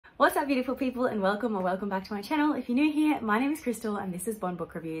What's up beautiful people, and welcome back to my channel. If you're new here, my name is Crystal and this is Bond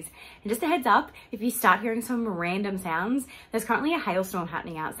Book Reviews. And just a heads up, if you start hearing some random sounds, there's currently a hailstorm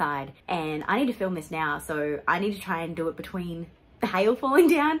happening outside and I need to film this now, so I need to try and do it between the hail falling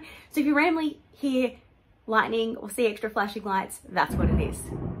down. So if you randomly hear lightning or see extra flashing lights, that's what it is.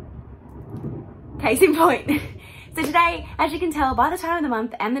 Case in point. So today, as you can tell by the time of the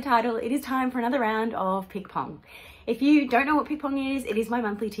month and the title, it is time for another round of Pick Pong. If you don't know what Pick Pong is, it is my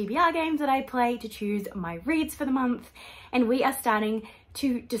monthly TBR games that I play to choose my reads for the month. And we are starting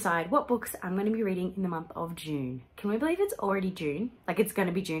to decide what books I'm going to be reading in the month of June. Can we believe it's already June? Like, it's going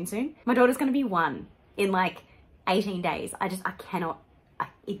to be June soon. My daughter's going to be 1 in like 18 days. I cannot,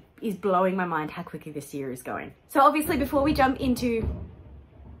 it is blowing my mind how quickly this year is going. So obviously before we jump into,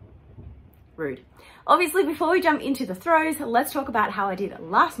 before we jump into the throws, let's talk about how I did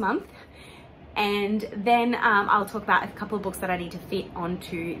last month. And then I'll talk about a couple of books that I need to fit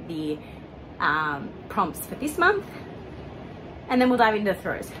onto the prompts for this month. And then we'll dive into the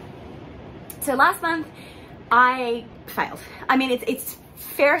throws. So last month I failed. I mean, it's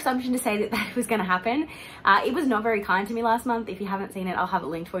fair assumption to say that was going to happen. It was not very kind to me last month. If you haven't seen it, I'll have it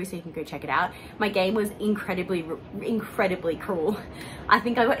linked for you so you can go check it out. My game was incredibly cruel. I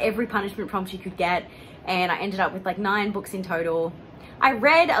think I got every punishment prompt you could get and I ended up with like 9 books in total. I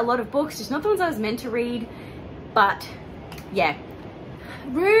read a lot of books, just not the ones I was meant to read, but yeah.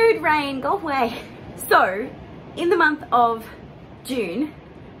 Rude, Rain, go away. So in the month of June,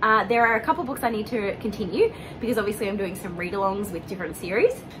 there are a couple books I need to continue because obviously I'm doing some read-alongs with different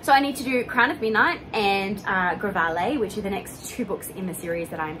series. So I need to do Crown of Midnight and Graevale, which are the next 2 books in the series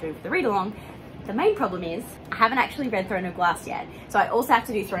that I'm doing for the read-along. The main problem is I haven't actually read Throne of Glass yet. So I also have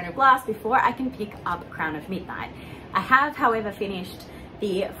to do Throne of Glass before I can pick up Crown of Midnight. I have, however, finished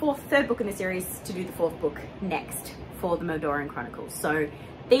the third book in the series to do the 4th book next for the Modoran Chronicles. So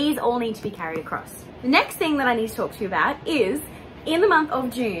these all need to be carried across. The next thing that I need to talk to you about is in the month of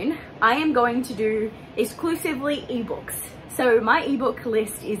June, I am going to do exclusively ebooks. So my ebook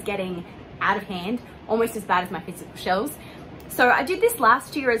list is getting out of hand, almost as bad as my physical shelves. So I did this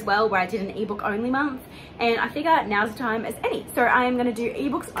last year as well, where I did an ebook only month, and I figure now's the time as any. So I am going to do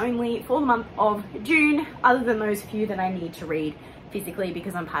ebooks only for the month of June, other than those few that I need to read physically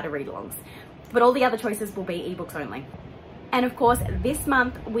because I'm part of read-alongs. But all the other choices will be ebooks only. And of course, this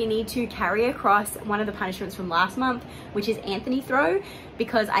month we need to carry across one of the punishments from last month, which is Anthony Throw,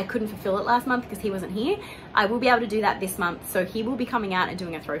 because I couldn't fulfill it last month because he wasn't here. I will be able to do that this month, so he will be coming out and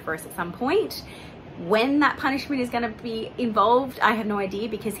doing a throw for us at some point. When that punishment is going to be involved, I have no idea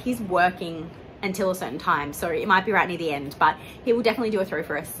because he's working until a certain time, so it might be right near the end, but he will definitely do a throw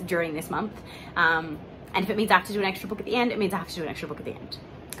for us during this month. And if it means I have to do an extra book at the end, it means I have to do an extra book at the end.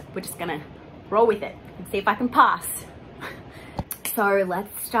 We're just gonna roll with it and see if I can pass. So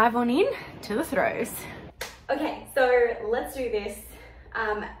let's dive on in to the throws. Okay, so let's do this.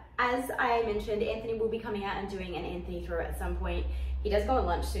 As I mentioned, Anthony will be coming out and doing an Anthony throw at some point. He does go on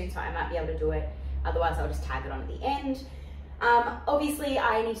lunch soon, so I might be able to do it. Otherwise, I'll just tag it on at the end. Obviously,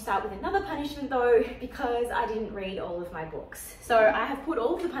 I need to start with another punishment though, because I didn't read all of my books. So I have put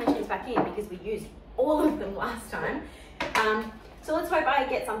all of the punishments back in because we used all of them last time. So let's hope I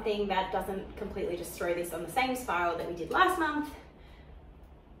get something that doesn't completely just throw this on the same spiral that we did last month.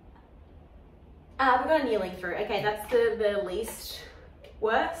 We've got a kneeling through. Okay, that's the least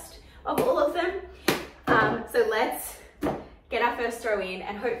worst of all of them. So let's get our first throw in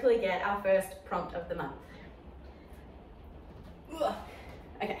and hopefully get our first prompt of the month. Ugh.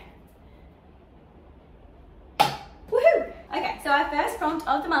 Okay. Woohoo! Okay, so our first prompt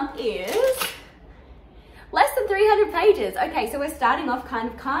of the month is less than 300 pages. Okay, so we're starting off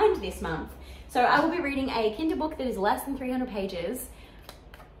kind this month. So I will be reading a Kindle book that is less than 300 pages.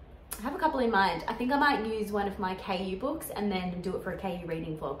 I have a couple in mind. I think I might use one of my KU books and then do it for a KU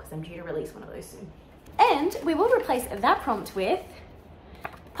reading vlog because I'm due to release one of those soon. And we will replace that prompt with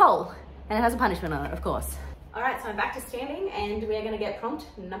poll, and it has a punishment on it, of course. All right, so I'm back to standing and we are gonna get prompt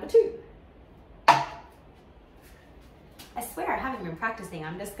number 2. I swear I haven't been practicing.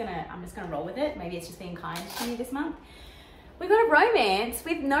 I'm just gonna roll with it. Maybe it's just being kind to me this month. We got a romance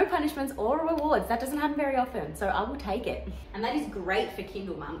with no punishments or rewards. That doesn't happen very often, so I will take it. And that is great for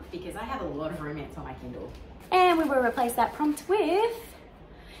Kindle month because I have a lot of romance on my Kindle. And we will replace that prompt with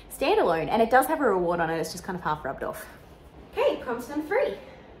standalone, and it does have a reward on it. It's just kind of half rubbed off. Okay, prompt number 3.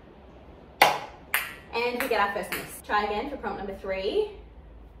 And we get our first miss. Try again for prompt number 3.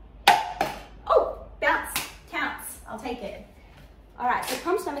 Oh, bounce, counts. I'll take it. All right, so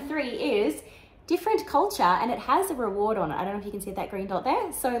prompt number 3 is different culture, and it has a reward on it. I don't know if you can see that green dot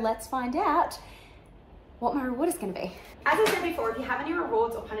there. So let's find out what my reward is going to be. As I said before, if you have any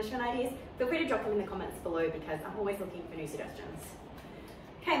rewards or punishment ideas, feel free to drop them in the comments below because I'm always looking for new suggestions.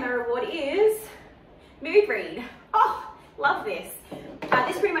 Okay, my reward is mood read. Oh, love this.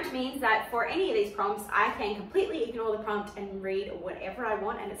 This pretty much means that for any of these prompts, I can completely ignore the prompt and read whatever I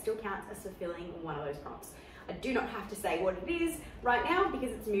want, and it still counts as fulfilling one of those prompts. I do not have to say what it is right now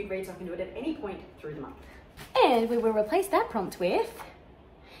because it's a mood read, so I can do it at any point through the month. And we will replace that prompt with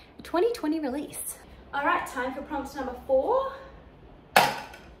a 2020 release. All right, time for prompt number 4.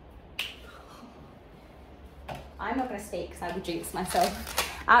 I'm not going to speak because I would jinx myself.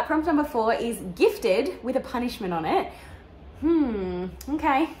 Prompt number 4 is gifted with a punishment on it.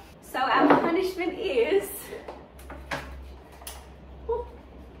 Okay. So our punishment is... Oh.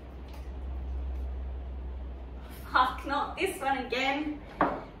 Fuck, not this one again.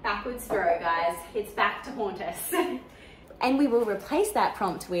 Backwards throw, guys. It's back to haunt us. And we will replace that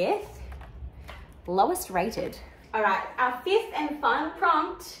prompt with lowest rated. All right, our 5th and final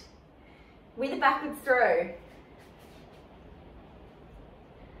prompt with a backwards throw.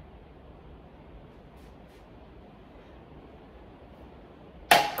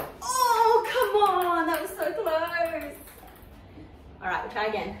 Oh, come on, that was so close. All right, we'll try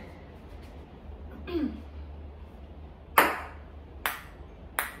again.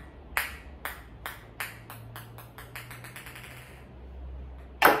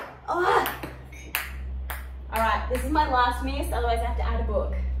 Alright, this is my last miss, otherwise I have to add a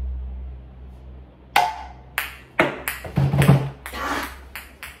book.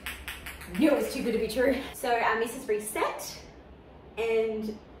 Knew it was too good to be true. So our miss is reset,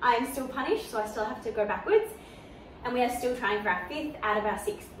 and I'm still punished, so I still have to go backwards. And we are still trying for our 5th out of our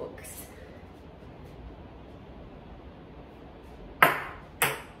 6 books. I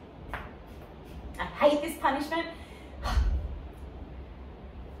hate this punishment.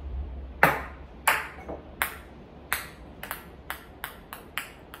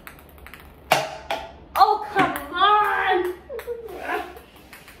 Oh, come on!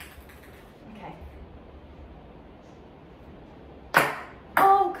 Okay.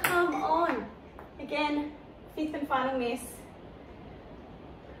 Oh, come on! Again, 5th and final miss.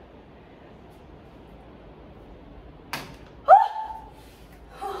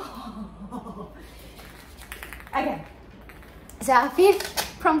 Okay, so our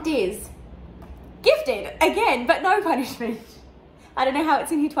 5th prompt is gifted again, but no punishment. I don't know how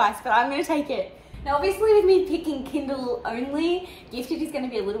it's in here twice, but I'm going to take it. Now, obviously, with me picking Kindle only, gifted is going to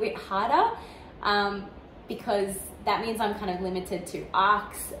be a little bit harder because that means I'm kind of limited to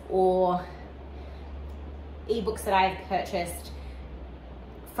ARCs or ebooks that I've purchased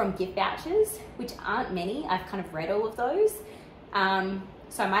from gift vouchers, which aren't many. I've kind of read all of those.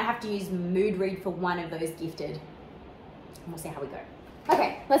 So I might have to use mood read for one of those gifted. And we'll see how we go.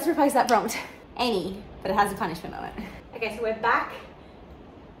 Okay, let's replace that prompt. Any, but it has a punishment on it. Okay, so we're back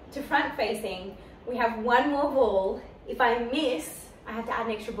to front facing. We have one more ball. If I miss, I have to add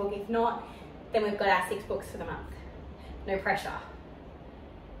an extra book. If not, then we've got our 6 books for the month. No pressure.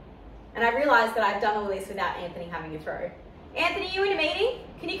 And I realized that I've done all this without Anthony having a throw. Anthony, you in a meeting?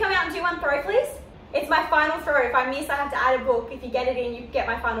 Can you come out and do one throw, please? It's my final throw. If I miss, I have to add a book. If you get it in, you get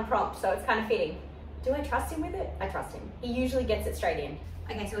my final prompt. So it's kind of fitting. Do I trust him with it? I trust him. He usually gets it straight in.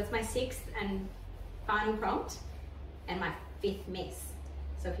 Okay, so it's my 6th and final prompt and my 5th miss.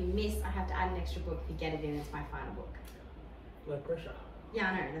 So if you miss, I have to add an extra book. If you get it in, it's my final book. Low pressure.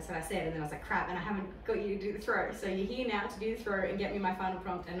 Yeah, I know. That's what I said. And then I was like, crap, and I haven't got you to do the throw. So you're here now to do the throw and get me my final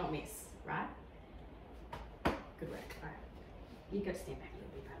prompt and not miss, right? Good work. All right. You've got to stand back a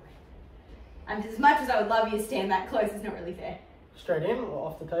little bit, by the way. As much as I would love you to stand that close, it's not really fair. Straight in or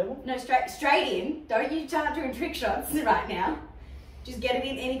off the table? No, straight in. Don't you start doing trick shots right now. Just get it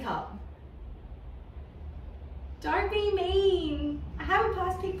in any cup. Don't be mean. I haven't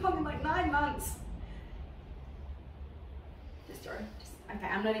passed ping pong in like 9 months. Just throw. Okay,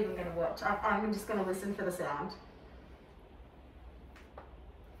 I'm not even going to watch. I'm just going to listen for the sound.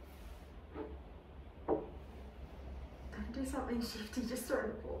 Don't do something shifty, just throw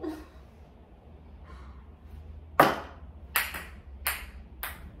the ball.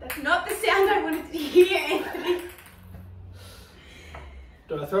 That's not the sound I wanted to hear, Anthony.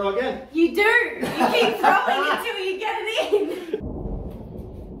 Do I throw again? You do! You keep throwing until you get it in!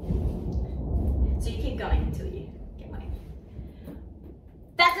 So you keep going until you get one in.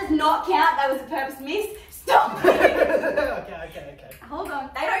 That does not count, that was a purpose miss. Stop it! Okay. Hold on,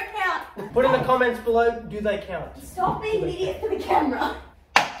 they don't count. Put in the comments below, do they count? Stop being an idiot for the camera.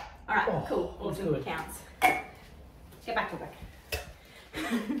 Alright, cool, awesome, it counts. Get back to work.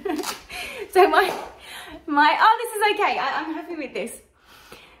 So my oh, this is okay, I'm happy with this.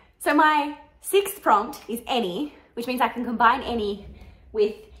 So my Sixth prompt is any, which means I can combine any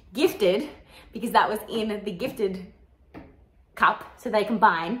with gifted because that was in the gifted cup, so they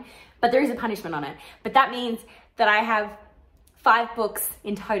combine, but there is a punishment on it. But that means that I have 5 books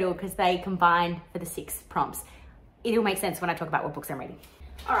in total because they combine for the 6 prompts. It'll make sense when I talk about what books I'm reading.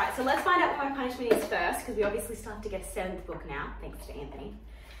 All right, so let's find out what my punishment is first, because we obviously still have to get a 7th book now, thanks to Anthony.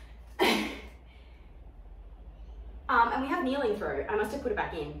 And we have kneeling through. I must have put it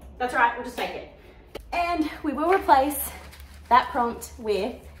back in. That's right, we'll just take it. And we will replace that prompt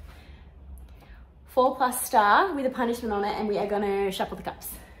with 4+ star with a punishment on it, and we are gonna shuffle the cups.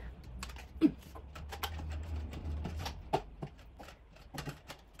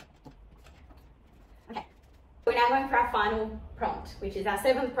 Okay, we're now going for our final prompt, which is our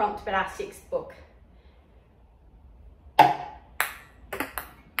 7th prompt, but our 6th book.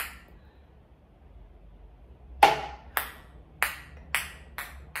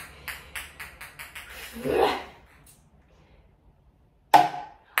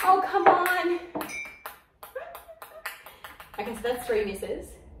 Oh, come on. Okay, so that's 3 misses.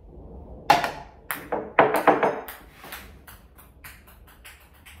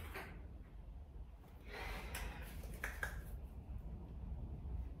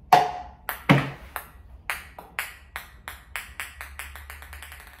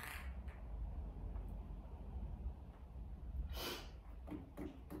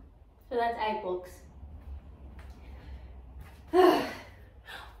 So that's 8 books.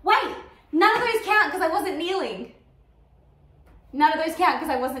 Wait, none of those count because I wasn't kneeling. None of those count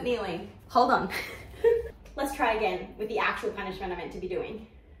because I wasn't kneeling. Hold on. Let's try again with the actual punishment I meant to be doing.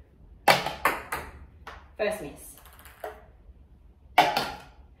 First miss.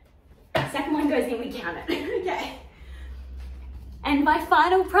 Second one goes in, we count it. Okay. And my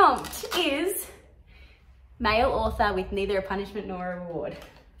final prompt is male author with neither a punishment nor a reward.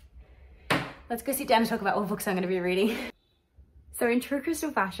 Let's go sit down and talk about what books I'm going to be reading. So in true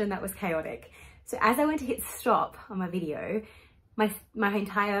Crystal fashion, that was chaotic. So as I went to hit stop on my video, my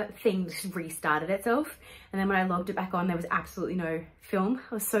entire thing just restarted itself. And then when I logged it back on, there was absolutely no film.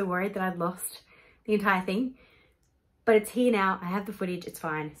 I was so worried that I'd lost the entire thing. But it's here now. I have the footage. It's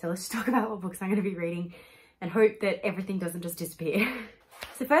fine. So let's talk about what books I'm going to be reading and hope that everything doesn't just disappear.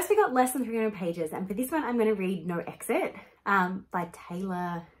 So first we got less than 300 pages. And for this one, I'm going to read No Exit by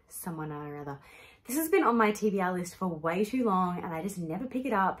Taylor someone or other. This has been on my TBR list for way too long and I just never pick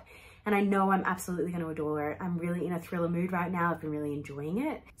it up. And I know I'm absolutely going to adore it. I'm really in a thriller mood right now. I've been really enjoying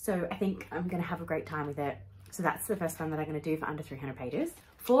it. So I think I'm going to have a great time with it. So that's the first one that I'm going to do for under 300 pages.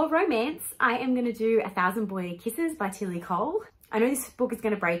 For romance, I am going to do 1,000 Boy Kisses by Tillie Cole. I know this book is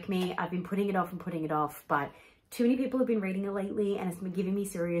going to break me. I've been putting it off, but too many people have been reading it lately and it's been giving me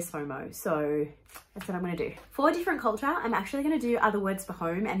serious FOMO. So that's what I'm going to do. For different culture, I'm actually going to do Other Words for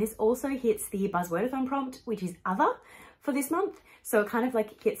Home. And this also hits the Buzzwordathon prompt, which is other for this month. So it kind of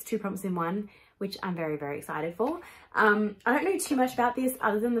like hits 2 prompts in one, which I'm very, very excited for. I don't know too much about this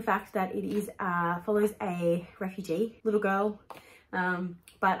other than the fact that it is follows a refugee little girl.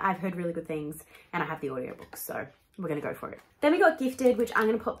 But I've heard really good things and I have the audiobook. So we're going to go for it. Then we got Gifted, which I'm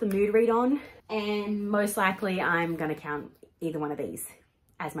going to pop the mood read on. And most likely I'm going to count either one of these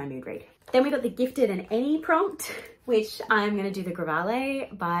as my mood read. Then we got the Gifted and Any prompt, which I'm going to do the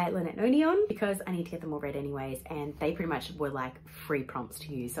Graevale by Lynette Noni on because I need to get them all read anyways. And they pretty much were like free prompts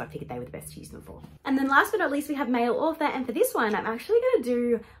to use. So I figured they were the best to use them for. And then last but not least, we have male author. And for this one, I'm actually going to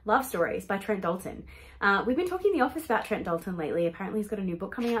do Love Stories by Trent Dalton. We've been talking in the office about Trent Dalton lately. Apparently he's got a new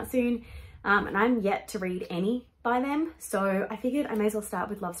book coming out soon. And I'm yet to read any by them. So I figured I may as well start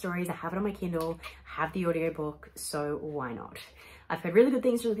with Love Stories. I have it on my Kindle, I have the audiobook, so why not? I've heard really good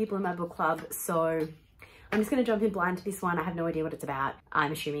things from the people in my book club, so I'm just going to jump in blind to this one. I have no idea what it's about.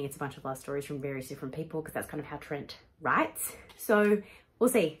 I'm assuming it's a bunch of love stories from various different people because that's kind of how Trent writes. So we'll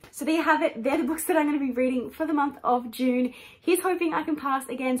see. So there you have it. They're the books that I'm going to be reading for the month of June. Here's hoping I can pass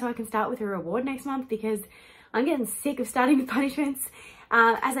again so I can start with a reward next month because I'm getting sick of starting with punishments.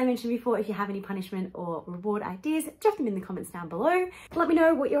 As I mentioned before, if you have any punishment or reward ideas, drop them in the comments down below. Let me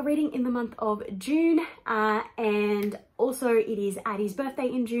know what you're reading in the month of June. And also it is Addie's birthday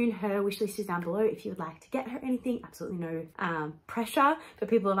in June. Her wish list is down below if you would like to get her anything. Absolutely no pressure, but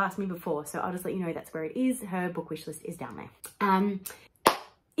people have asked me before. So I'll just let you know that's where it is. Her book wish list is down there.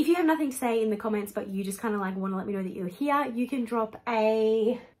 If you have nothing to say in the comments, but you just kind of like want to let me know that you're here, you can drop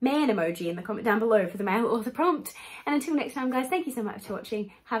a man emoji in the comment down below for the male author prompt. And until next time, guys, thank you so much for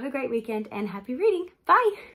watching. Have a great weekend and happy reading. Bye.